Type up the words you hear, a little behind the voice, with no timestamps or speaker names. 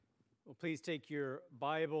Well, please take your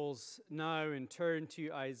Bibles now and turn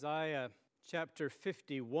to Isaiah chapter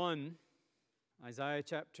 51. Isaiah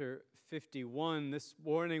chapter 51. This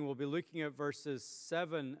morning we'll be looking at verses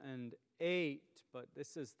 7 and 8, but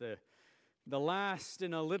this is the last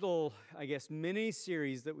in a little,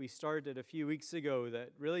 mini-series that we started a few weeks ago that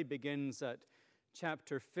really begins at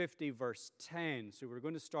chapter 50, verse 10. So we're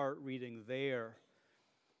going to start reading there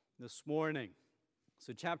this morning.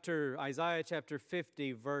 So Isaiah chapter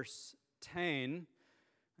 50, verse 10,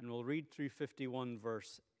 and we'll read through 51,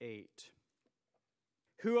 verse 8.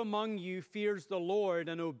 Who among you fears the Lord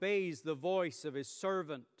and obeys the voice of his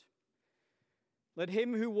servant? Let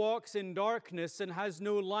him who walks in darkness and has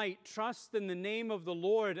no light trust in the name of the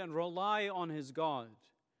Lord and rely on his God.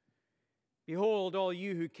 Behold, all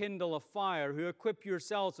you who kindle a fire, who equip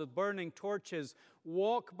yourselves with burning torches,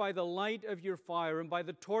 walk by the light of your fire and by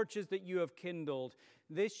the torches that you have kindled.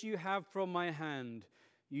 This you have from my hand.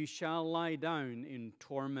 You shall lie down in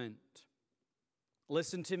torment.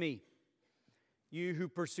 Listen to me, you who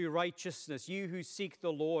pursue righteousness, you who seek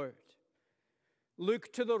the Lord.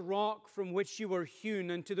 Look to the rock from which you were hewn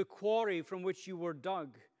and to the quarry from which you were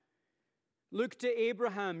dug. Look to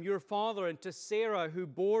Abraham, your father, and to Sarah, who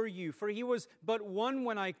bore you, for he was but one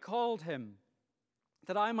when I called him,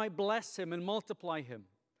 that I might bless him and multiply him.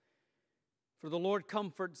 For the Lord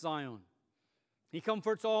comforts Zion. He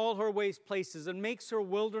comforts all her waste places and makes her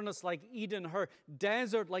wilderness like Eden, her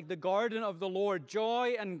desert like the garden of the Lord.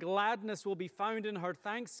 Joy and gladness will be found in her,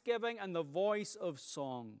 thanksgiving and the voice of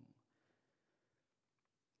song.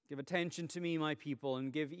 Give attention to me, my people,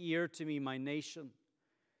 and give ear to me, my nation.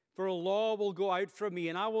 For a law will go out from me,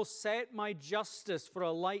 and I will set my justice for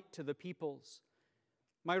a light to the peoples.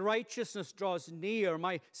 My righteousness draws near,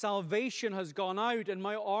 my salvation has gone out, and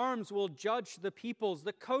my arms will judge the peoples.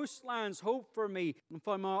 The coastlands hope for me, and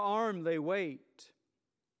for my arm they wait.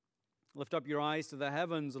 Lift up your eyes to the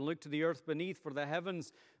heavens and look to the earth beneath, for the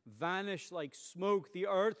heavens vanish like smoke. The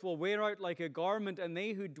earth will wear out like a garment, and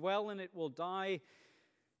they who dwell in it will die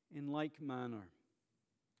in like manner.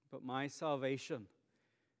 But my salvation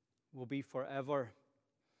will be forever,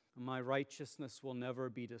 and my righteousness will never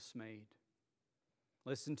be dismayed.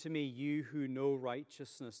 Listen to me, you who know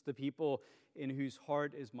righteousness, the people in whose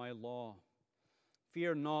heart is my law.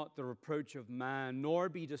 Fear not the reproach of man, nor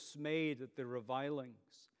be dismayed at the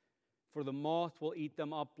revilings. For the moth will eat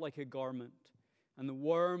them up like a garment, and the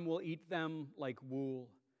worm will eat them like wool.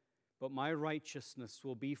 But my righteousness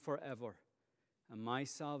will be forever, and my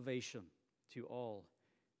salvation to all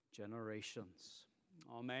generations.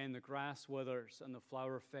 Amen. The grass withers and the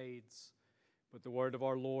flower fades, but the word of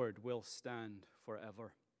our Lord will stand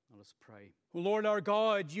forever. Let us pray. O Lord our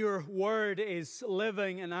God, your word is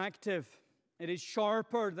living and active. It is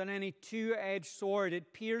sharper than any two-edged sword.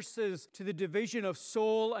 It pierces to the division of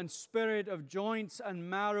soul and spirit, of joints and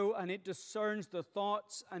marrow, and it discerns the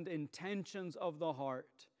thoughts and intentions of the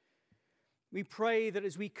heart. We pray that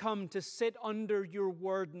as we come to sit under your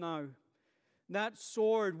word now, that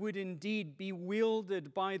sword would indeed be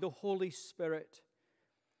wielded by the Holy Spirit,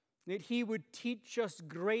 that he would teach us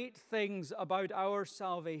great things about our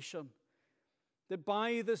salvation, that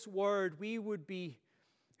by this word we would be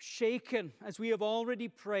shaken, as we have already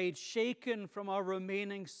prayed, shaken from our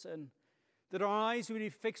remaining sin, that our eyes would be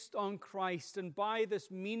fixed on Christ, and by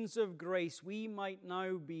this means of grace we might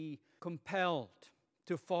now be compelled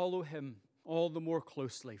to follow him all the more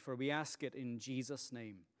closely, for we ask it in Jesus'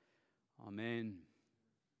 name. Amen.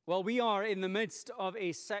 Well, we are in the midst of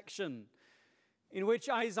a section in which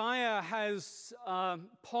Isaiah has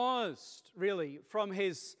paused, really, from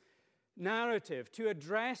his narrative to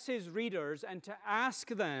address his readers and to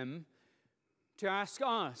ask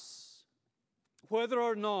us, whether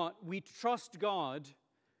or not we trust God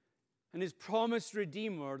and his promised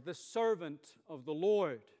Redeemer, the servant of the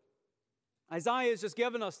Lord. Isaiah has just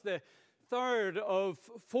given us the third of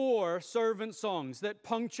four servant songs that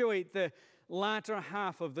punctuate the latter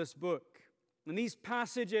half of this book. And these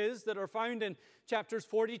passages that are found in chapters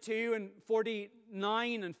 42 and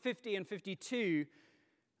 49 and 50 and 52,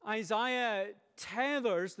 Isaiah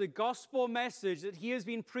tethers the gospel message that he has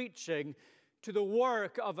been preaching to the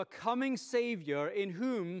work of a coming Savior in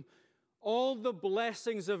whom all the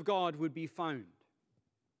blessings of God would be found.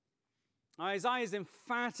 Isaiah is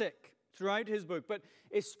emphatic throughout his book, but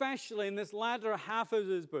especially in this latter half of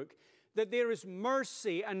his book, that there is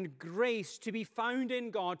mercy and grace to be found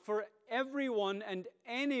in God for everyone and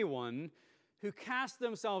anyone who cast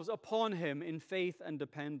themselves upon him in faith and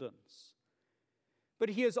dependence. But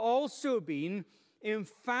he has also been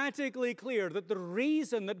emphatically clear that the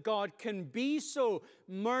reason that God can be so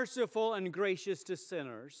merciful and gracious to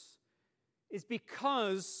sinners is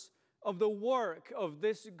because of the work of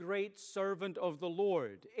this great servant of the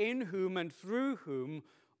Lord, in whom and through whom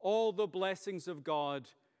all the blessings of God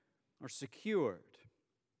are secured.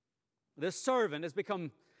 This servant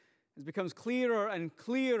becomes clearer and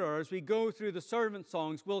clearer as we go through the servant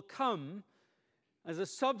songs, will come as a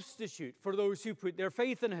substitute for those who put their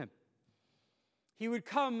faith in him. He would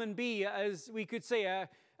come and be, as we could say,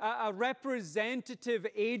 a representative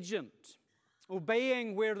agent,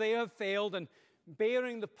 obeying where they have failed and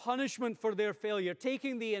bearing the punishment for their failure,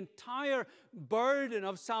 taking the entire burden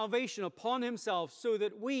of salvation upon himself so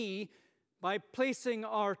that we, by placing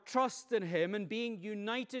our trust in him and being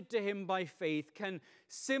united to him by faith, can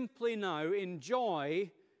simply now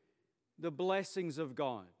enjoy the blessings of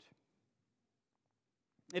God.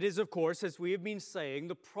 It is, of course, as we have been saying,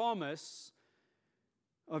 the promise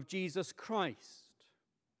of Jesus Christ.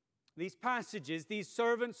 These passages, these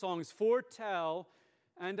servant songs, foretell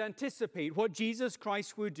and anticipate what Jesus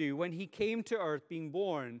Christ would do when he came to earth, being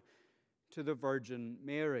born to the Virgin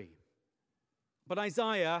Mary. But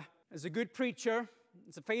Isaiah, as a good preacher,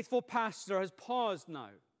 as a faithful pastor, has paused now.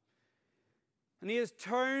 And he has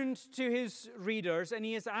turned to his readers and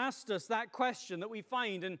he has asked us that question that we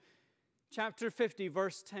find in chapter 50,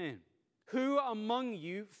 verse 10. Who among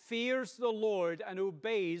you fears the Lord and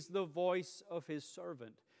obeys the voice of his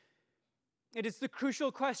servant? It is the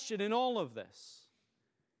crucial question in all of this.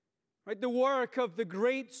 Right? The work of the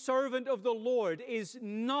great servant of the Lord is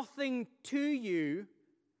nothing to you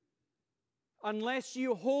unless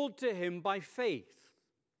you hold to him by faith.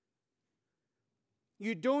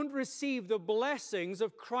 You don't receive the blessings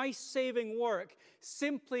of Christ's saving work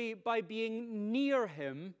simply by being near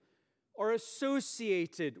him or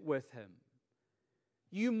associated with him.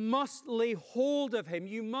 You must lay hold of him.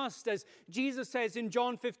 You must, as Jesus says in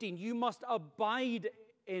John 15, you must abide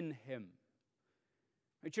in him.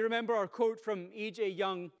 Do you remember our quote from E.J.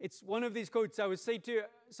 Young? It's one of these quotes I was saying to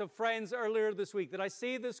some friends earlier this week, that I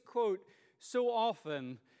say this quote so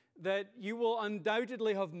often that you will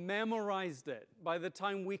undoubtedly have memorized it by the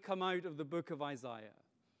time we come out of the book of Isaiah.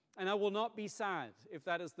 And I will not be sad if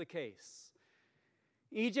that is the case.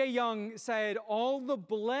 E.J. Young said, all the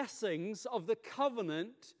blessings of the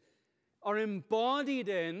covenant are embodied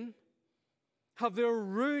in, have their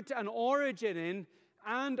root and origin in,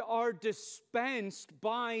 and are dispensed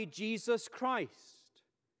by Jesus Christ.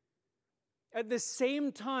 At the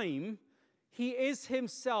same time, he is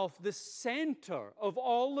himself the center of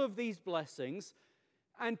all of these blessings,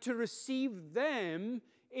 and to receive them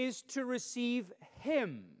is to receive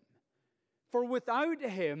him. For without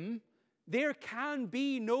him, there can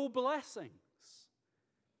be no blessings.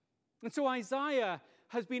 And so Isaiah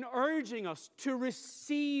has been urging us to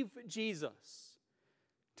receive Jesus.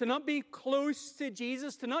 To not be close to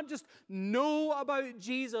Jesus, to not just know about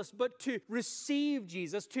Jesus, but to receive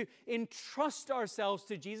Jesus, to entrust ourselves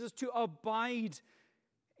to Jesus, to abide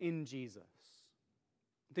in Jesus.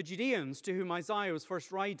 The Judeans, to whom Isaiah was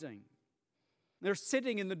first writing, they're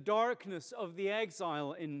sitting in the darkness of the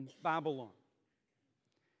exile in Babylon.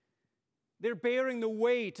 They're bearing the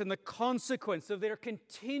weight and the consequence of their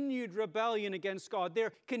continued rebellion against God,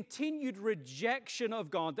 their continued rejection of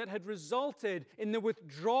God that had resulted in the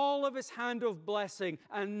withdrawal of his hand of blessing,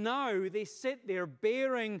 and now they sit there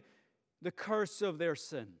bearing the curse of their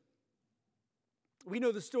sin. We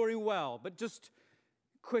know the story well, but just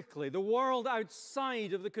quickly, the world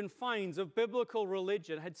outside of the confines of biblical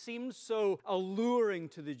religion had seemed so alluring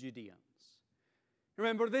to the Judeans.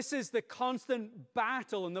 Remember, this is the constant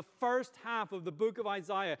battle in the first half of the book of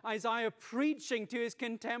Isaiah. Isaiah preaching to his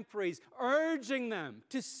contemporaries, urging them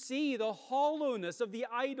to see the hollowness of the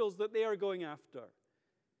idols that they are going after.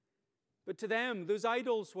 But to them, those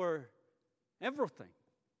idols were everything.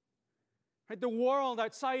 Right? The world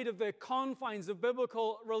outside of the confines of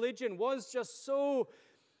biblical religion was just so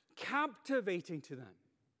captivating to them.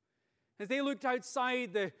 As they looked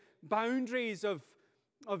outside the boundaries of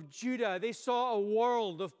Judah, they saw a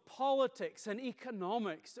world of politics and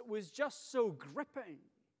economics that was just so gripping.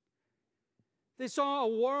 They saw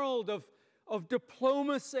a world of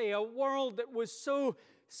diplomacy, a world that was so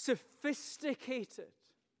sophisticated,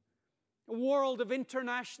 a world of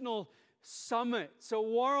international summits, a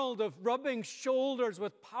world of rubbing shoulders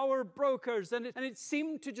with power brokers, and it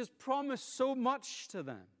seemed to just promise so much to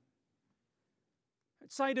them.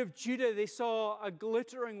 Outside of Judah, they saw a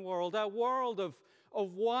glittering world, a world of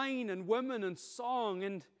wine and women and song,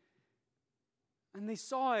 and they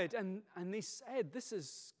saw it and they said, this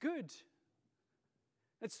is good.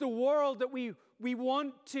 It's the world that we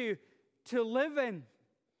want to live in.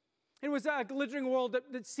 It was a glittering world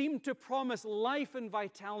that seemed to promise life and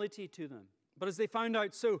vitality to them. But as they found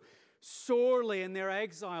out so sorely in their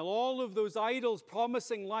exile. All of those idols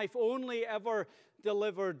promising life only ever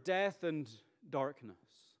delivered death and darkness.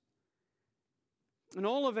 And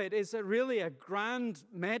all of it is really a grand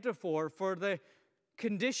metaphor for the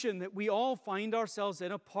condition that we all find ourselves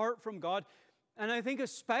in apart from God. And I think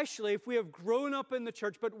especially if we have grown up in the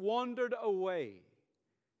church but wandered away.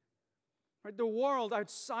 Right? The world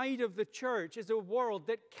outside of the church is a world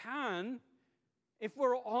that can, if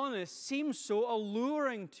we're honest, seem so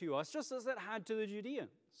alluring to us, just as it had to the Judeans.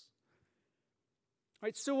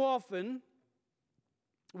 Right? So often,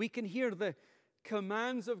 we can hear the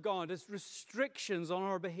commands of God as restrictions on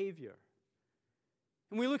our behavior.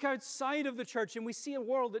 And we look outside of the church and we see a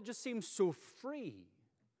world that just seems so free.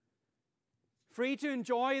 Free to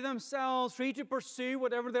enjoy themselves, free to pursue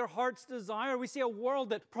whatever their hearts desire. We see a world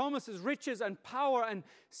that promises riches and power and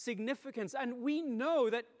significance. And we know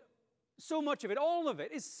that so much of it, all of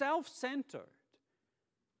it, is self-centered.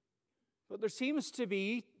 But there seems to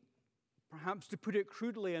be, perhaps to put it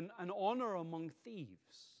crudely, an honor among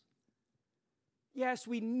thieves. Yes,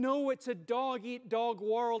 we know it's a dog-eat-dog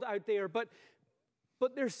world out there, but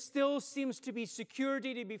there still seems to be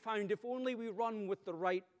security to be found if only we run with the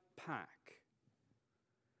right pack.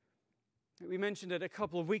 We mentioned it a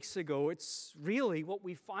couple of weeks ago. It's really what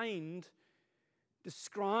we find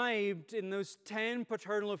described in those 10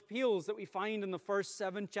 paternal appeals that we find in the first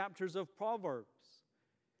 7 chapters of Proverbs.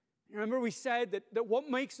 Remember, we said that what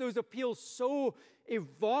makes those appeals so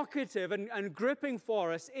evocative and gripping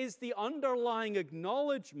for us is the underlying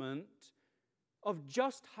acknowledgement of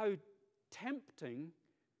just how tempting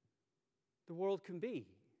the world can be.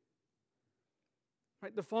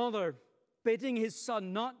 Right? The father bidding his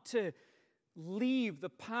son not to leave the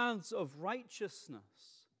paths of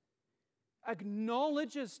righteousness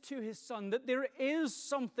acknowledges to his son that there is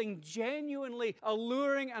something genuinely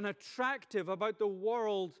alluring and attractive about the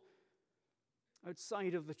world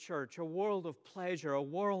outside of the church, a world of pleasure, a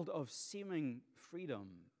world of seeming freedom.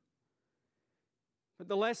 But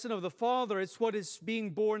the lesson of the father is what is being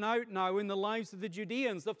borne out now in the lives of the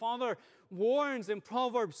Judeans. The father warns in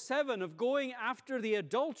Proverbs 7 of going after the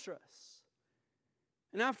adulteress.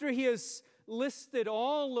 And after he has listed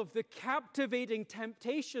all of the captivating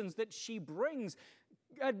temptations that she brings,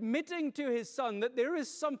 admitting to his son that there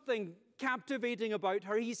is something captivating about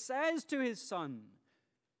her, he says to his son,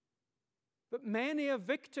 "But many a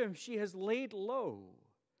victim she has laid low,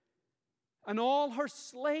 and all her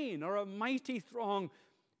slain are a mighty throng.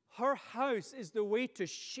 Her house is the way to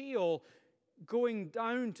Sheol, going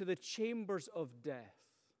down to the chambers of death."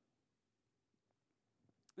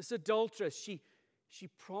 This adulteress, she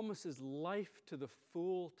promises life to the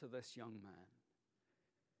full to this young man.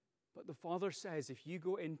 But the father says, if you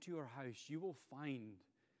go into her house, you will find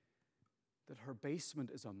that her basement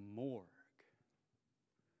is a morgue.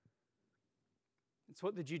 It's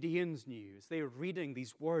what the Judeans knew as they were reading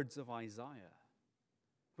these words of Isaiah.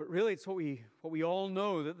 But really, it's what we all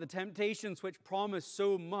know, that the temptations which promise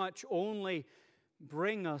so much only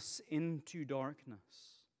bring us into darkness.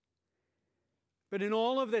 But in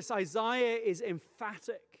all of this, Isaiah is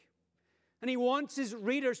emphatic. And he wants his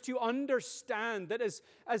readers to understand that as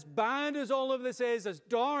bad as all of this is, as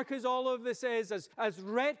dark as all of this is, as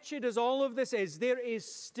wretched as all of this is, there is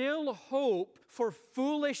still hope for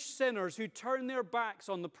foolish sinners who turn their backs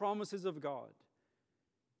on the promises of God.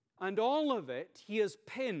 And all of it he has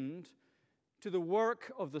pinned to the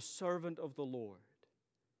work of the servant of the Lord.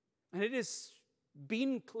 And it has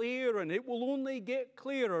been clear, and it will only get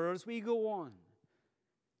clearer as we go on,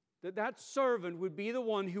 that servant would be the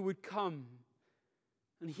one who would come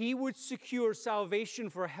and he would secure salvation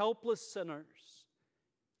for helpless sinners.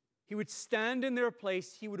 He would stand in their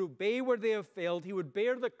place, he would obey where they have failed, he would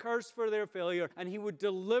bear the curse for their failure, and he would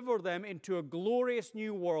deliver them into a glorious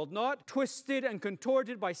new world, not twisted and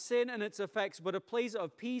contorted by sin and its effects, but a place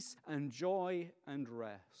of peace and joy and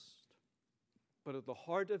rest. But at the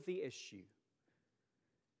heart of the issue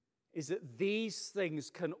is that these things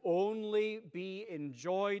can only be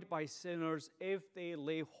enjoyed by sinners if they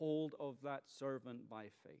lay hold of that servant by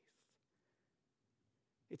faith.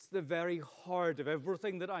 It's the very heart of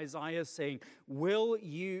everything that Isaiah is saying. Will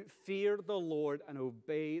you fear the Lord and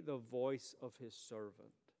obey the voice of his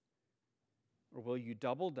servant? Or will you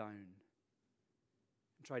double down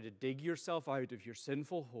and try to dig yourself out of your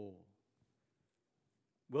sinful hole?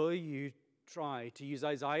 Will you try, to use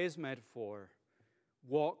Isaiah's metaphor,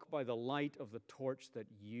 walk by the light of the torch that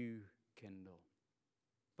you kindle?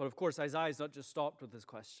 But of course, Isaiah's not just stopped with this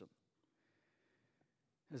question.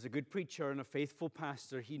 As a good preacher and a faithful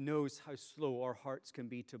pastor, he knows how slow our hearts can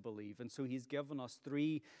be to believe. And so he's given us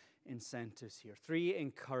 3 incentives here, 3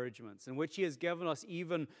 encouragements in which he has given us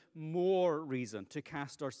even more reason to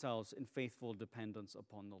cast ourselves in faithful dependence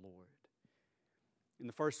upon the Lord. In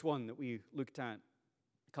the first one that we looked at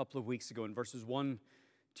a couple of weeks ago in verses 1,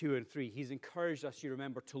 2, and 3, he's encouraged us, you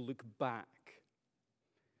remember, to look back.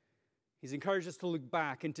 He's encouraged us to look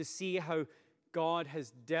back and to see how God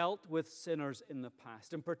has dealt with sinners in the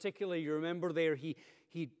past. And particularly, you remember there, he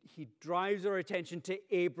drives our attention to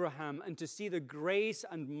Abraham and to see the grace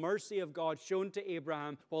and mercy of God shown to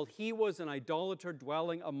Abraham while he was an idolater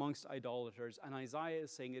dwelling amongst idolaters. And Isaiah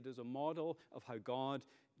is saying it is a model of how God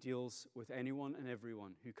deals with anyone and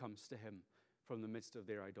everyone who comes to him from the midst of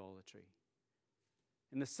their idolatry.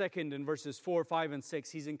 In the second, in verses 4, 5, and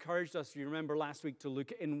 6, he's encouraged us, you remember last week, to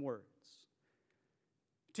look inwards,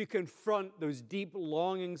 to confront those deep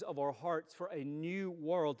longings of our hearts for a new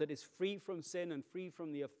world that is free from sin and free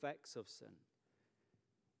from the effects of sin.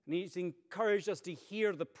 And he's encouraged us to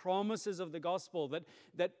hear the promises of the gospel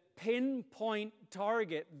that pinpoint,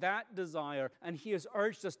 target that desire. And he has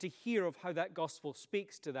urged us to hear of how that gospel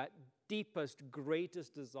speaks to that deepest,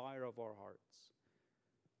 greatest desire of our hearts.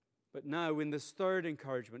 But now, in this third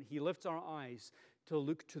encouragement, he lifts our eyes to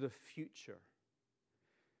look to the future.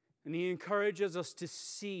 And he encourages us to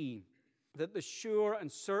see that the sure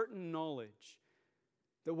and certain knowledge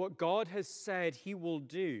that what God has said he will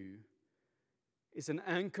do is an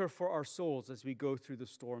anchor for our souls as we go through the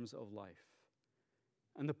storms of life.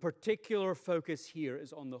 And the particular focus here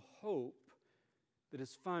is on the hope that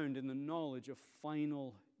is found in the knowledge of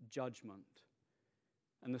final judgment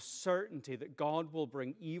and the certainty that God will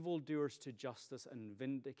bring evildoers to justice and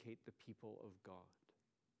vindicate the people of God.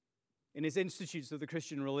 In his Institutes of the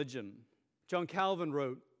Christian Religion, John Calvin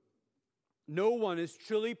wrote, "No one is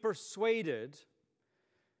truly persuaded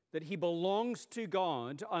that he belongs to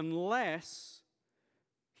God unless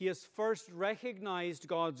he has first recognized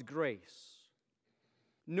God's grace.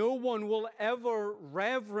 No one will ever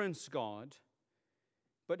reverence God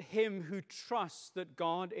but him who trusts that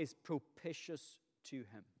God is propitious to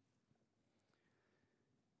him."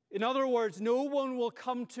 In other words, no one will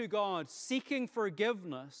come to God seeking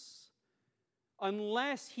forgiveness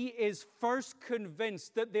unless he is first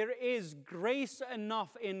convinced that there is grace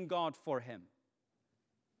enough in God for him.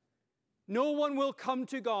 No one will come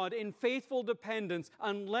to God in faithful dependence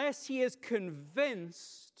unless he is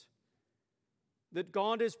convinced that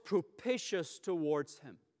God is propitious towards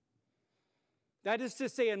him. That is to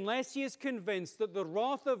say, unless he is convinced that the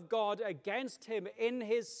wrath of God against him in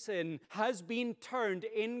his sin has been turned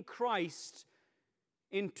in Christ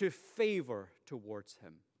into favor towards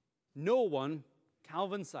him. No one,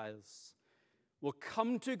 Calvin says, will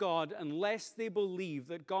come to God unless they believe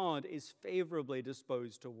that God is favorably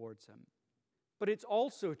disposed towards him. But it's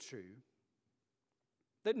also true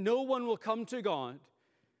that no one will come to God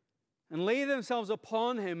and lay themselves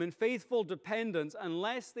upon him in faithful dependence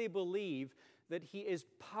unless they believe that he is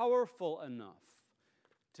powerful enough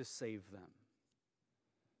to save them.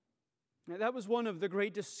 Now, that was one of the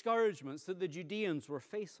great discouragements that the Judeans were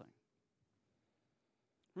facing.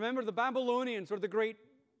 Remember, the Babylonians were the great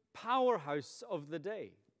powerhouse of the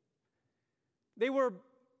day. They were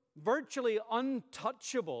virtually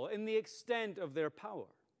untouchable in the extent of their power.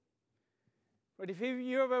 But if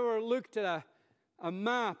you have ever looked at a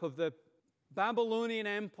map of the Babylonian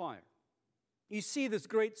Empire, you see this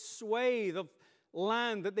great swathe of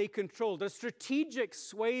land that they controlled, a strategic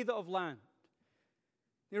swathe of land.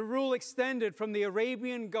 Their rule extended from the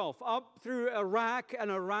Arabian Gulf up through Iraq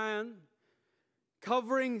and Iran,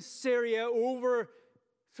 covering Syria over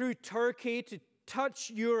through Turkey to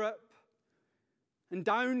touch Europe, and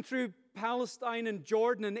down through Palestine and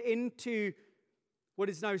Jordan and into what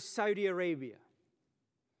is now Saudi Arabia.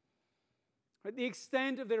 The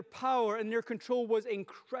extent of their power and their control was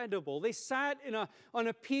incredible. They sat on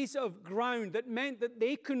a piece of ground that meant that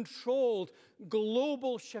they controlled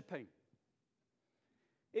global shipping.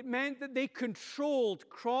 It meant that they controlled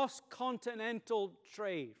cross-continental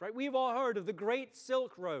trade. Right? We've all heard of the Great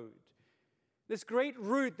Silk Road, this great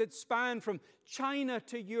route that spanned from China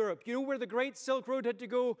to Europe. You know where the Great Silk Road had to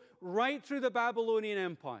go? Right through the Babylonian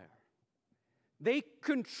Empire. They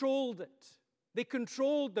controlled it. They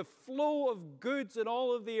controlled the flow of goods in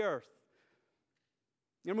all of the earth.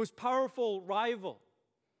 Their most powerful rival,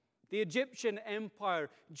 the Egyptian Empire,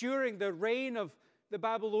 during the reign of the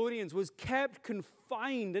Babylonians, was kept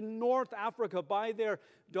confined in North Africa by their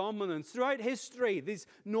dominance. Throughout history, these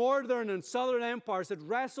northern and southern empires had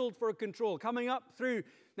wrestled for control, coming up through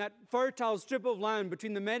that fertile strip of land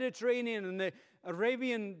between the Mediterranean and the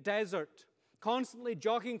Arabian desert, constantly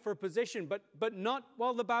jockeying for position, but not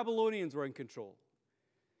while the Babylonians were in control.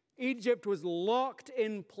 Egypt was locked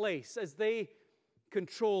in place as they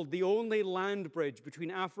controlled the only land bridge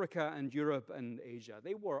between Africa and Europe and Asia.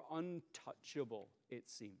 They were untouchable, it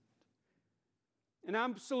seemed. An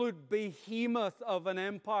absolute behemoth of an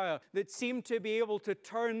empire that seemed to be able to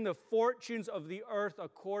turn the fortunes of the earth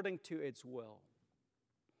according to its will.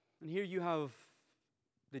 And here you have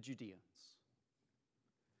the Judeans,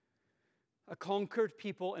 a conquered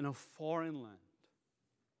people in a foreign land.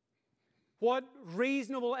 What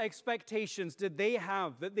reasonable expectations did they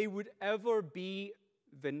have that they would ever be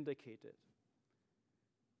vindicated?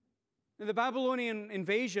 Now, the Babylonian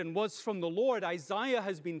invasion was from the Lord. Isaiah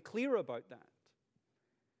has been clear about that.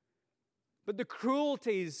 But the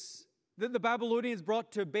cruelties that the Babylonians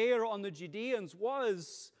brought to bear on the Judeans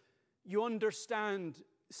was, you understand,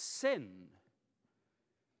 sin.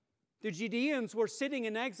 The Judeans were sitting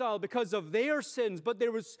in exile because of their sins, but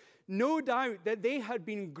there was no doubt that they had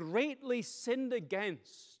been greatly sinned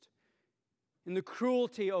against in the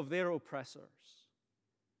cruelty of their oppressors.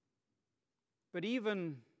 But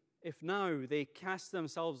even if now they cast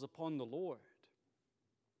themselves upon the Lord,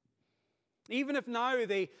 even if now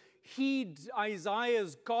they heed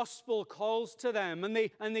Isaiah's gospel calls to them, and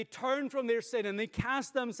they turn from their sin and they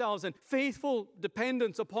cast themselves in faithful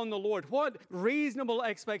dependence upon the Lord, what reasonable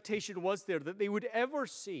expectation was there that they would ever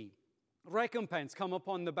see recompense come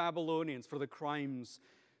upon the Babylonians for the crimes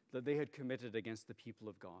that they had committed against the people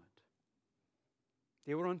of God?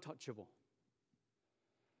 They were untouchable.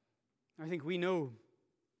 I think we know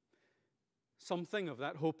something of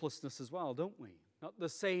that hopelessness as well, don't we? Not the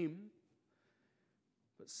same,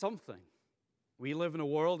 but something. We live in a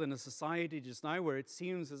world, in a society just now where it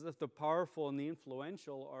seems as if the powerful and the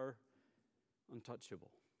influential are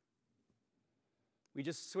untouchable. We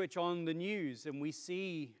just switch on the news and we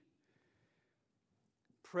see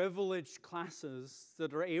privileged classes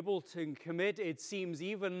that are able to commit, it seems,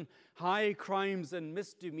 even high crimes and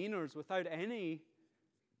misdemeanors without any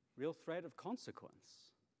real threat of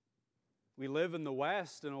consequence. We live in the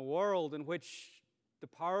West in a world in which the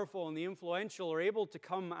powerful and the influential are able to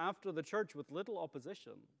come after the church with little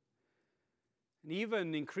opposition. And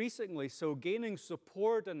even increasingly so, gaining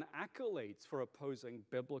support and accolades for opposing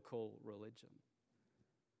biblical religion.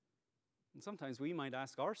 And sometimes we might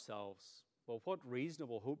ask ourselves, well, what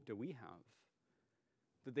reasonable hope do we have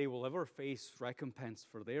that they will ever face recompense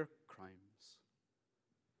for their crimes?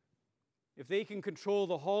 If they can control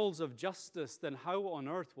the halls of justice, then how on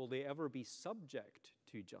earth will they ever be subject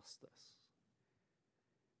to justice?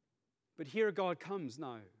 But here God comes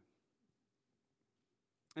now.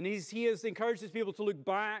 And he has encouraged his people to look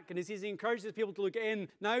back, and as he's encouraged his people to look in,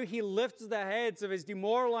 now he lifts the heads of his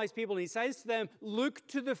demoralized people, and he says to them, look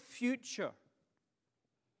to the future.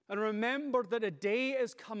 And remember that a day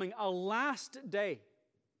is coming, a last day.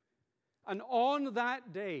 And on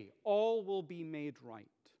that day, all will be made right.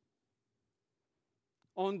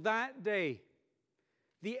 On that day,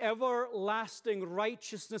 the everlasting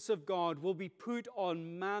righteousness of God will be put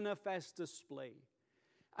on manifest display,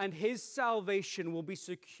 and his salvation will be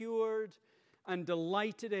secured and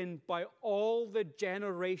delighted in by all the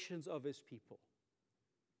generations of his people.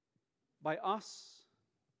 By us,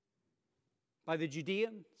 by the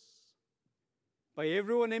Judeans, by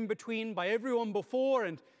everyone in between, by everyone before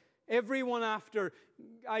and everyone after.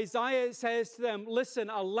 Isaiah says to them, listen,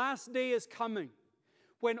 a last day is coming,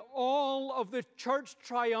 when all of the church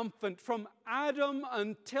triumphant from Adam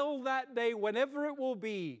until that day, whenever it will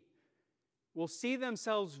be, will see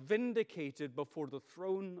themselves vindicated before the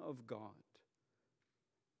throne of God.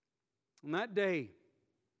 On that day,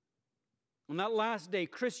 on that last day,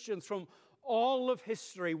 Christians from all of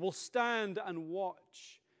history will stand and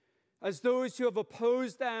watch as those who have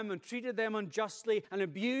opposed them and treated them unjustly and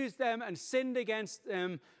abused them and sinned against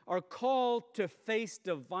them are called to face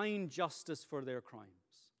divine justice for their crimes.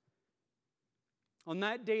 On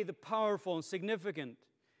that day, the powerful and significant,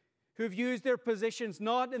 who've used their positions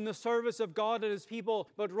not in the service of God and his people,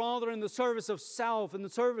 but rather in the service of self, in the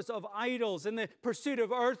service of idols, in the pursuit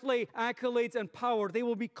of earthly accolades and power, they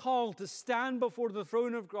will be called to stand before the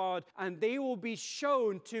throne of God, and they will be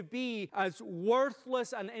shown to be as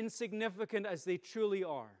worthless and insignificant as they truly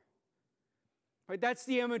are. Right? That's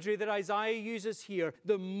the imagery that Isaiah uses here.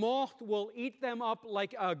 The moth will eat them up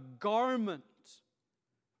like a garment,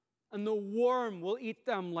 and the worm will eat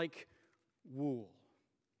them like wool.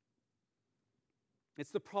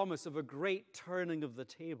 It's the promise of a great turning of the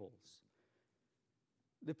tables.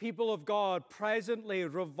 The people of God presently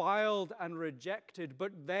reviled and rejected,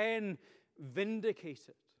 but then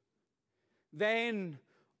vindicated, then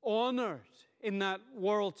honored in that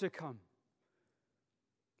world to come.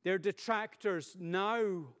 Their detractors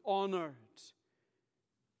now honored,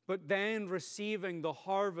 but then receiving the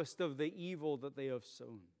harvest of the evil that they have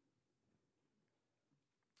sown.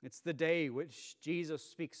 It's the day which Jesus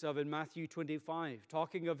speaks of in Matthew 25,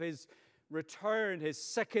 talking of his return, his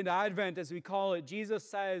second advent, as we call it. Jesus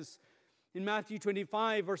says in Matthew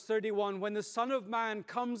 25, verse 31, when the Son of Man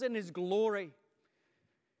comes in his glory,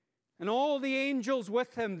 and all the angels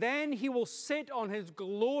with him, then he will sit on his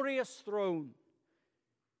glorious throne.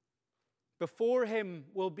 Before him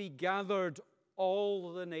will be gathered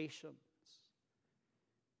all the nations.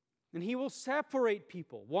 And he will separate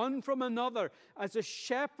people, one from another, as a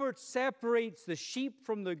shepherd separates the sheep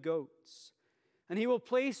from the goats. And he will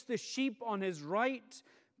place the sheep on his right,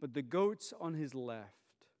 but the goats on his left.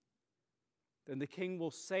 Then the king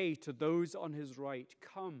will say to those on his right,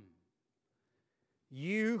 come,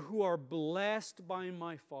 you who are blessed by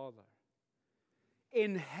my Father,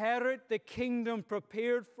 inherit the kingdom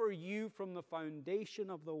prepared for you from the foundation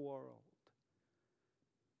of the world.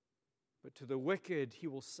 But to the wicked he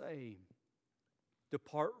will say,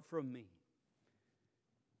 depart from me,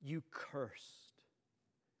 you cursed,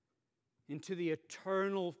 into the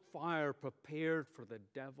eternal fire prepared for the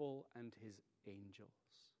devil and his angels.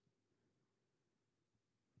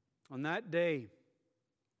 On that day,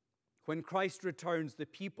 when Christ returns, the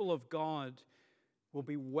people of God will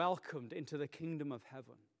be welcomed into the kingdom of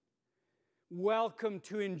heaven. Welcome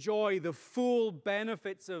to enjoy the full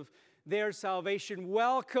benefits of their salvation.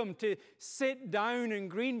 Welcome to sit down in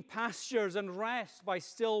green pastures and rest by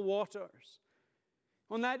still waters.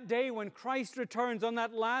 On that day when Christ returns, on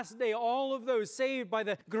that last day, all of those saved by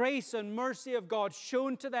the grace and mercy of God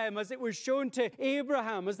shown to them as it was shown to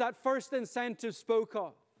Abraham, as that first incentive spoke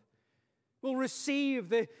of, will receive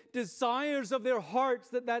the desires of their hearts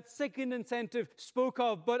that second incentive spoke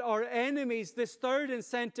of. But our enemies, this third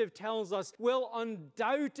incentive tells us, will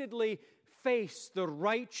undoubtedly face the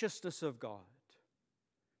righteousness of God.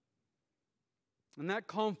 And that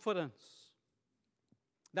confidence,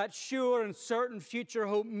 that sure and certain future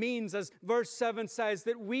hope means, as verse 7 says,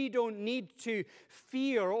 that we don't need to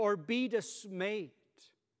fear or be dismayed,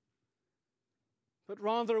 but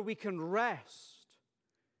rather we can rest,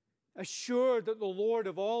 assured that the Lord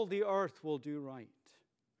of all the earth will do right.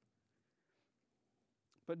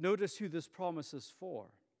 But notice who this promise is for.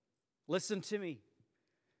 Listen to me.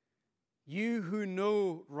 You who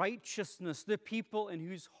know righteousness, the people in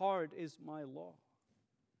whose heart is my law.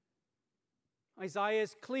 Isaiah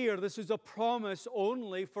is clear. This is a promise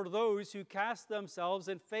only for those who cast themselves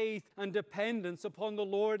in faith and dependence upon the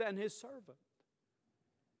Lord and his servant.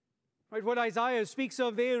 Right, what Isaiah speaks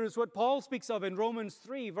of there is what Paul speaks of in Romans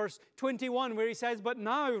 3, verse 21, where he says, but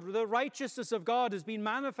now the righteousness of God has been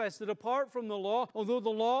manifested apart from the law, although the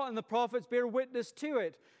law and the prophets bear witness to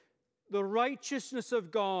it. The righteousness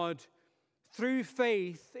of God through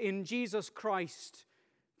faith in Jesus Christ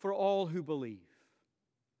for all who believe.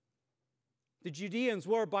 The Judeans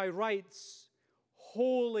were by rights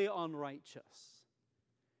wholly unrighteous.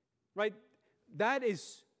 Right? That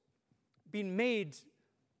is been made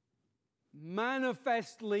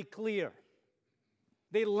manifestly clear.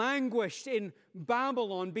 They languished in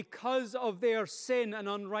Babylon because of their sin and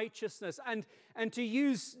unrighteousness. And to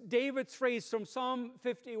use David's phrase from Psalm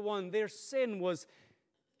 51, their sin was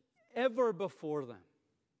ever before them.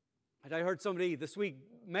 And I heard somebody this week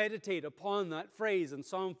meditate upon that phrase in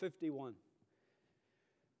Psalm 51.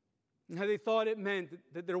 And how they thought it meant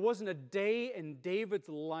that there wasn't a day in David's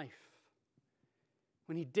life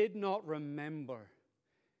when he did not remember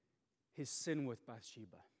his sin with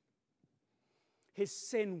Bathsheba. His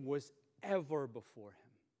sin was ever before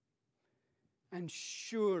him. And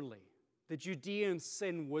surely the Judean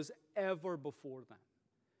sin was ever before them.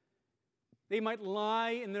 They might lie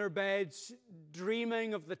in their beds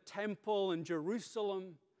dreaming of the temple in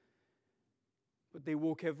Jerusalem, but they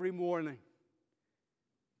woke every morning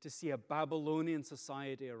to see a Babylonian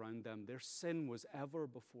society around them. Their sin was ever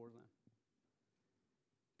before them.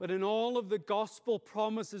 But in all of the gospel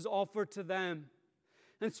promises offered to them,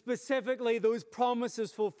 and specifically those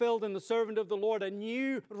promises fulfilled in the servant of the Lord, a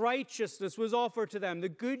new righteousness was offered to them. The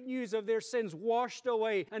good news of their sins washed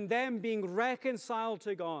away and them being reconciled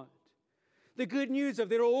to God. The good news of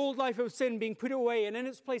their old life of sin being put away, and in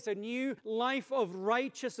its place a new life of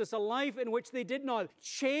righteousness, a life in which they did not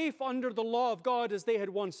chafe under the law of God as they had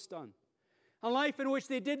once done. A life in which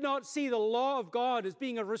they did not see the law of God as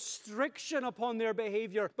being a restriction upon their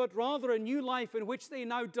behavior, but rather a new life in which they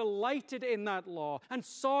now delighted in that law and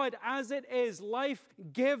saw it as it is,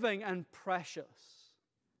 life-giving and precious.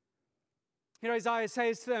 Here Isaiah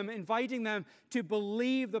says to them, inviting them to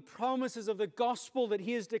believe the promises of the gospel that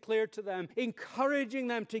he has declared to them, encouraging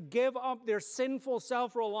them to give up their sinful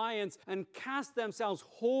self-reliance and cast themselves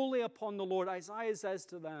wholly upon the Lord. Isaiah says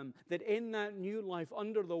to them that in that new life,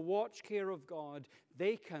 under the watch care of God,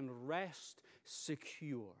 they can rest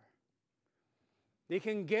secure. They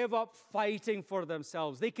can give up fighting for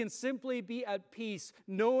themselves. They can simply be at peace,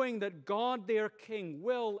 knowing that God, their King,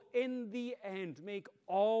 will, in the end, make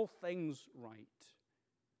all things right.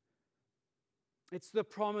 It's the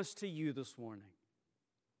promise to you this morning.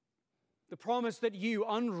 The promise that you,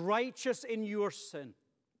 unrighteous in your sin,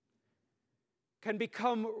 can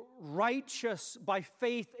become righteous by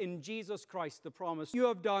faith in Jesus Christ. The promise you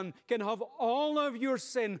have done can have all of your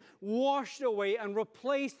sin washed away and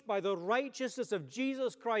replaced by the righteousness of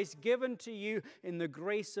Jesus Christ given to you in the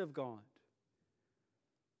grace of God.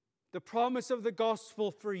 The promise of the gospel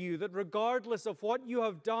for you, that regardless of what you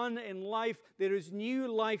have done in life, there is new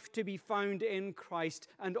life to be found in Christ,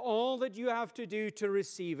 and all that you have to do to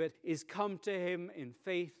receive it is come to Him in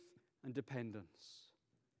faith and dependence.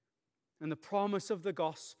 And the promise of the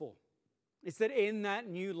gospel is that in that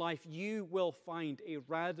new life you will find a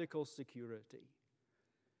radical security.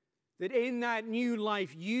 That in that new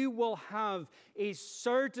life you will have a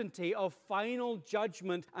certainty of final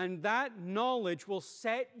judgment, and that knowledge will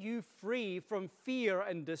set you free from fear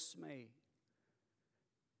and dismay.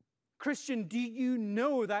 Christian, do you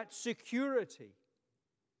know that security?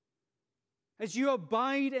 As you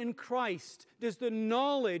abide in Christ, does the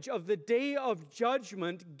knowledge of the day of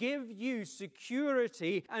judgment give you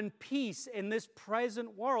security and peace in this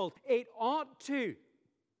present world? It ought to.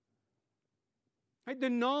 Right?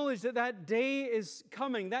 The knowledge that that day is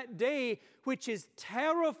coming, that day which is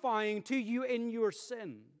terrifying to you in your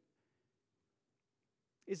sin,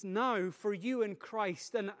 is now for you in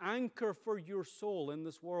Christ an anchor for your soul in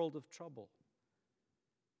this world of trouble.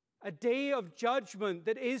 A day of judgment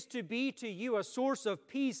that is to be to you a source of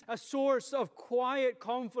peace, a source of quiet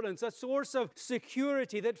confidence, a source of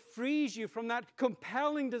security that frees you from that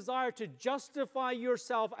compelling desire to justify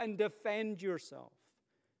yourself and defend yourself.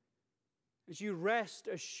 As you rest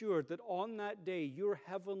assured that on that day your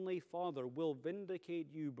heavenly Father will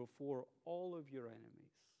vindicate you before all of your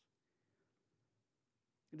enemies.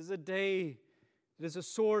 It is a day that is a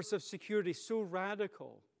source of security so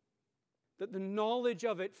radical that the knowledge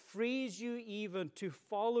of it frees you even to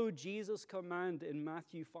follow Jesus' command in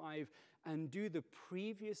Matthew 5 and do the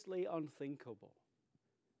previously unthinkable.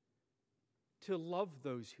 To love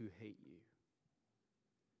those who hate you.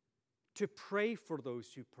 To pray for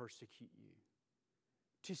those who persecute you.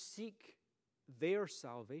 To seek their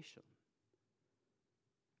salvation.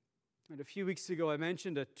 And a few weeks ago I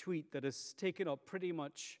mentioned a tweet that has taken up pretty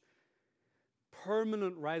much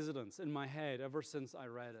permanent residence in my head ever since I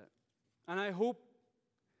read it. And I hope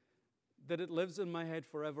that it lives in my head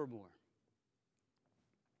forevermore.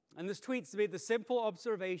 And this tweet's made the simple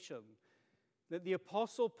observation that the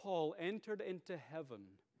Apostle Paul entered into heaven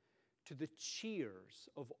to the cheers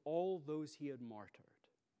of all those he had martyred.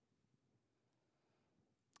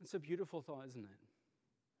 It's a beautiful thought, isn't it?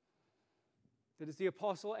 That as the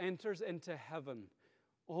Apostle enters into heaven,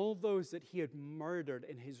 all those that he had murdered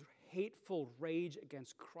in his hateful rage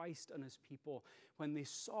against Christ and his people, when they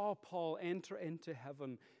saw Paul enter into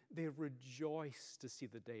heaven, they rejoiced to see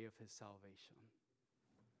the day of his salvation.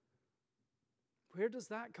 Where does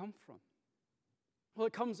that come from? Well,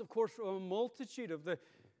 it comes, of course, from a multitude of the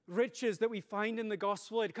riches that we find in the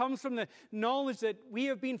gospel. It comes from the knowledge that we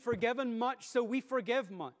have been forgiven much, so we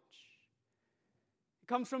forgive much. It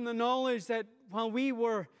comes from the knowledge that while we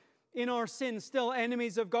were in our sin, still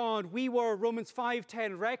enemies of God, we were, Romans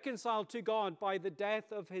 5:10, reconciled to God by the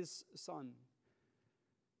death of His Son.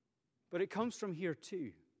 But it comes from here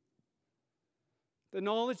too. The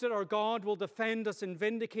knowledge that our God will defend us and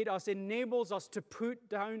vindicate us enables us to put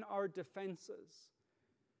down our defenses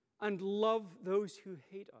and love those who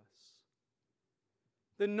hate us.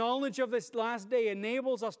 The knowledge of this last day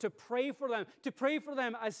enables us to pray for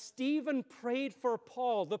them as Stephen prayed for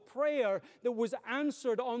Paul, the prayer that was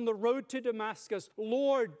answered on the road to Damascus.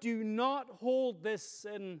 Lord, do not hold this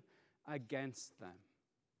sin against them.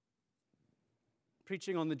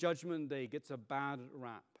 Preaching on the judgment day gets a bad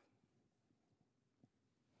rap.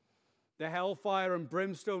 The hellfire and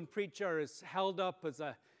brimstone preacher is held up as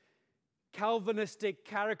a Calvinistic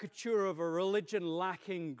caricature of a religion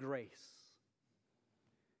lacking grace.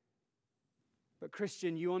 But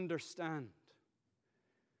Christian, you understand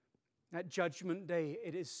that judgment day,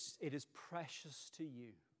 it is precious to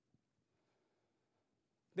you.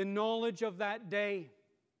 The knowledge of that day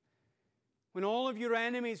when all of your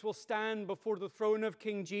enemies will stand before the throne of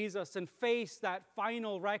King Jesus and face that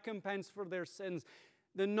final recompense for their sins,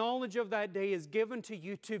 the knowledge of that day is given to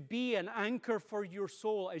you to be an anchor for your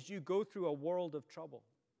soul as you go through a world of trouble.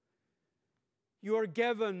 You are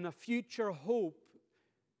given a future hope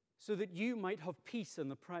so that you might have peace in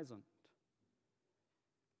the present.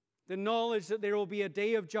 The knowledge that there will be a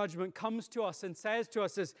day of judgment comes to us and says to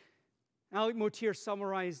us, as Alec Motyer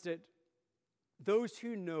summarized it, those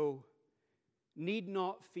who know need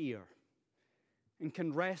not fear and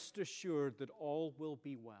can rest assured that all will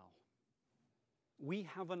be well. We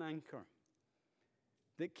have an anchor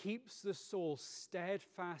that keeps the soul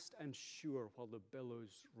steadfast and sure while the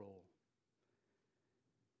billows roll.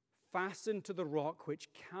 Fastened to the rock which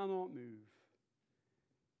cannot move,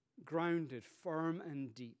 grounded firm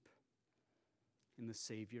and deep in the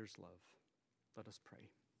Savior's love. Let us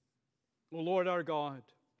pray. O Lord our God,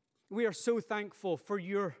 we are so thankful for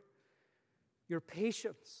your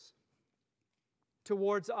patience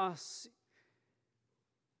towards us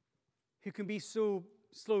who can be so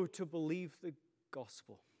slow to believe the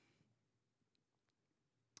gospel.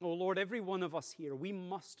 Oh Lord, every one of us here, we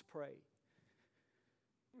must pray.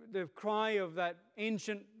 The cry of that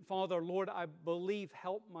ancient father, Lord, I believe,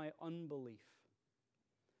 help my unbelief.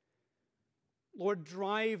 Lord,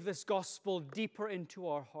 drive this gospel deeper into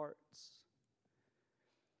our hearts.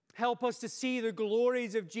 Help us to see the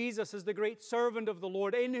glories of Jesus as the great servant of the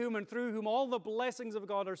Lord, in whom and through whom all the blessings of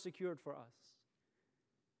God are secured for us.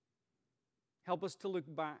 Help us to look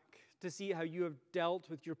back, to see how you have dealt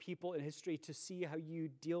with your people in history, to see how you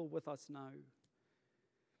deal with us now.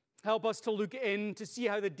 Help us to look in, to see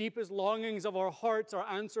how the deepest longings of our hearts are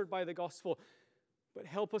answered by the gospel. But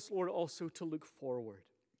help us, Lord, also to look forward,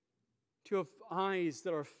 to have eyes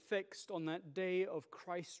that are fixed on that day of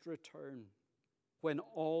Christ's return, when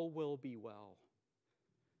all will be well.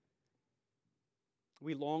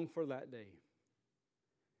 We long for that day.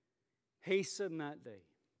 Hasten that day.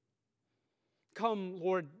 Come,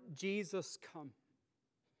 Lord Jesus, come.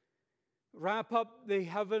 Wrap up the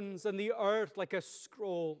heavens and the earth like a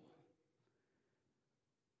scroll.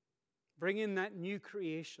 Bring in that new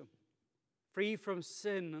creation, free from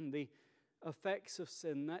sin and the effects of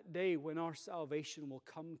sin, that day when our salvation will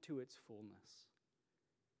come to its fullness.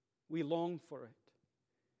 We long for it.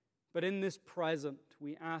 But in this present,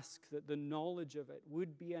 we ask that the knowledge of it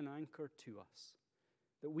would be an anchor to us,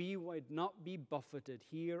 that we would not be buffeted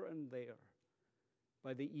here and there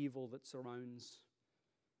by the evil that surrounds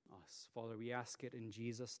us. Father, we ask it in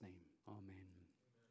Jesus' name. Amen.